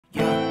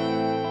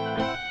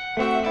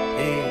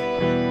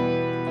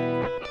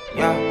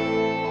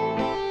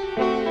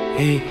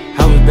Hey,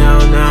 I was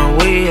down, now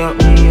way up.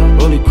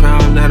 Rolly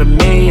crown, not a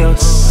mayor.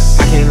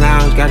 I can't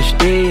lounge, gotta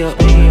stay up.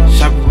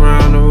 Shop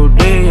around the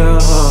rodeo.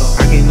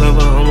 I can't love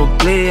her, I'm a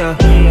player.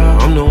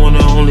 I'm the one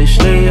and only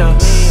slayer.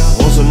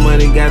 Want some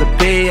money, gotta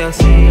pay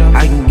us.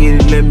 I can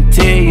get it, let me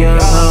tell ya.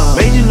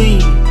 Major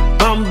league,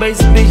 bum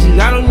basic bitches,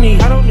 I don't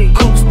need.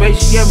 Coop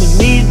space, yeah, my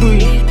knees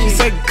breathe. She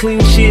say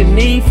clean shit,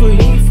 need free.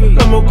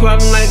 I'm on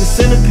crawling like a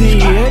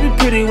centipede. Every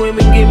pretty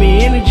women give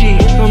me energy.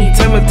 I'm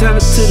take my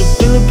talent to the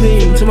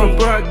Philippines. To my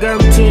bro, I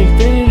got me to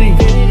infinity.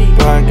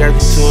 Bro, I got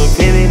you to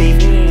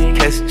infinity.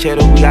 Cash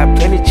cheddar, we got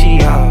plenty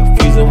cheese.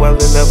 Freezing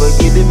weather never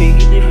get to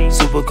me.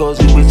 Super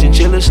cozy with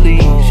chinchilla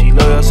sleep. She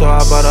loyal, so I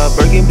bought her a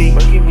Birkin.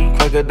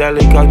 Crocodile,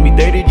 it cost me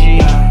 30 G.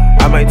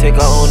 I might take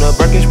her on a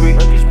Birkin spree.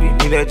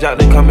 Need that job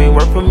to come and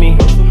work for me.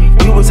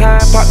 We was high,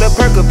 popped a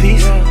perk a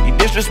piece. You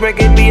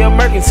disrespect it, be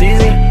American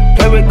season.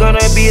 Play with gonna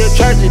be a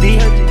tragedy.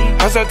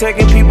 I start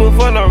taking people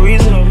for no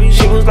reason.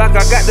 She was like,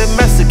 I got the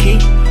master key.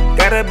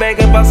 Got a bag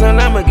and bought some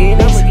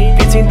Lamborghinis.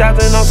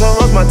 15,000 on some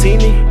Rose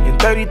Martini.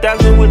 And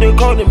 30,000 with the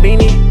coat and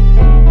beanie.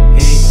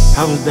 Hey,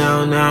 I was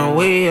down, now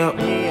way up.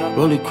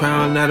 Rolly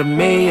crown, not a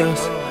mayor's.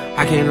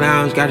 I can't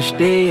lounge, gotta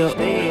stay up.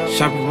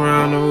 Shop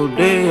around the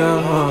rodeo.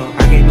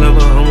 I can't love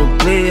her, I'm a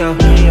player.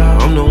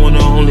 I'm the one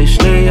and only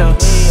slayer.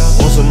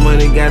 Want some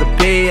money, gotta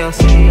pay us.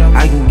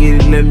 I can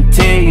get it, let me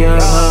tell ya.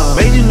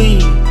 Major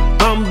league,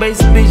 bum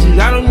basic bitches,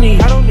 I don't need.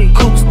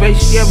 Coop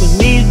space, yeah, my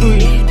knees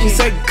breathe. She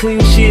say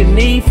clean shit,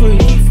 need free.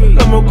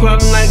 I'm on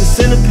crawling like a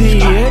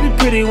centipede. Every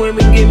pretty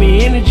women give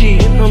me energy.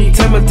 I'm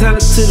take my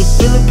talent to the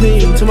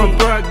Philippines. To my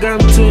bro, I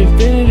got me to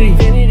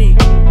infinity.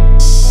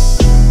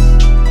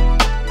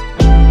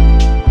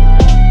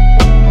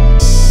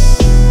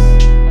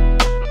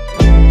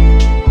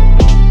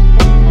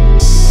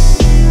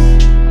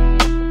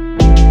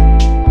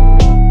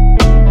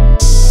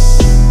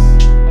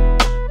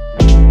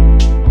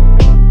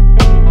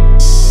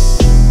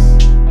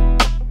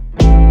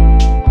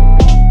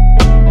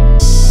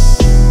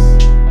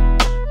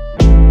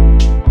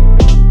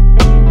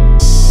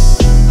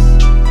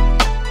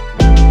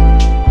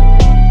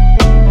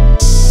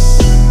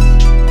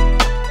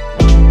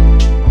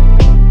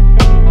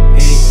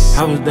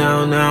 I was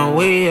down, now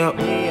way up.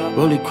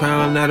 Rolly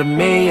crown, not a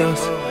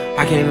mayor's.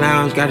 I can't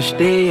lounge, gotta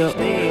stay up.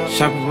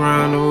 Shop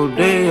around the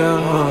rodeo.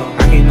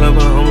 I can't love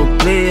her, I'm a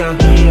player.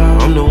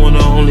 I'm the one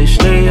and only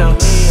slayer.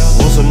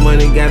 Want some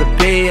money, gotta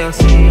pay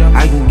us.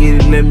 I can get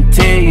it, let me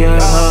tell ya.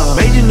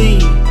 Major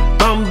league,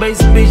 bum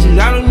basic bitches,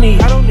 I don't need.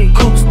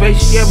 Coop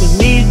space, yeah, my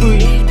knees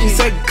breathe. She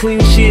say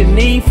clean shit,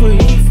 need free.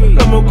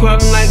 I'm on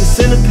crawling like a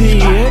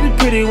centipede. Every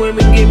pretty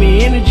women give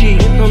me energy.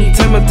 I'm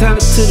take my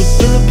talent to the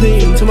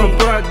Philippines. To my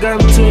bro, I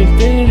got me to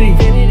infinity.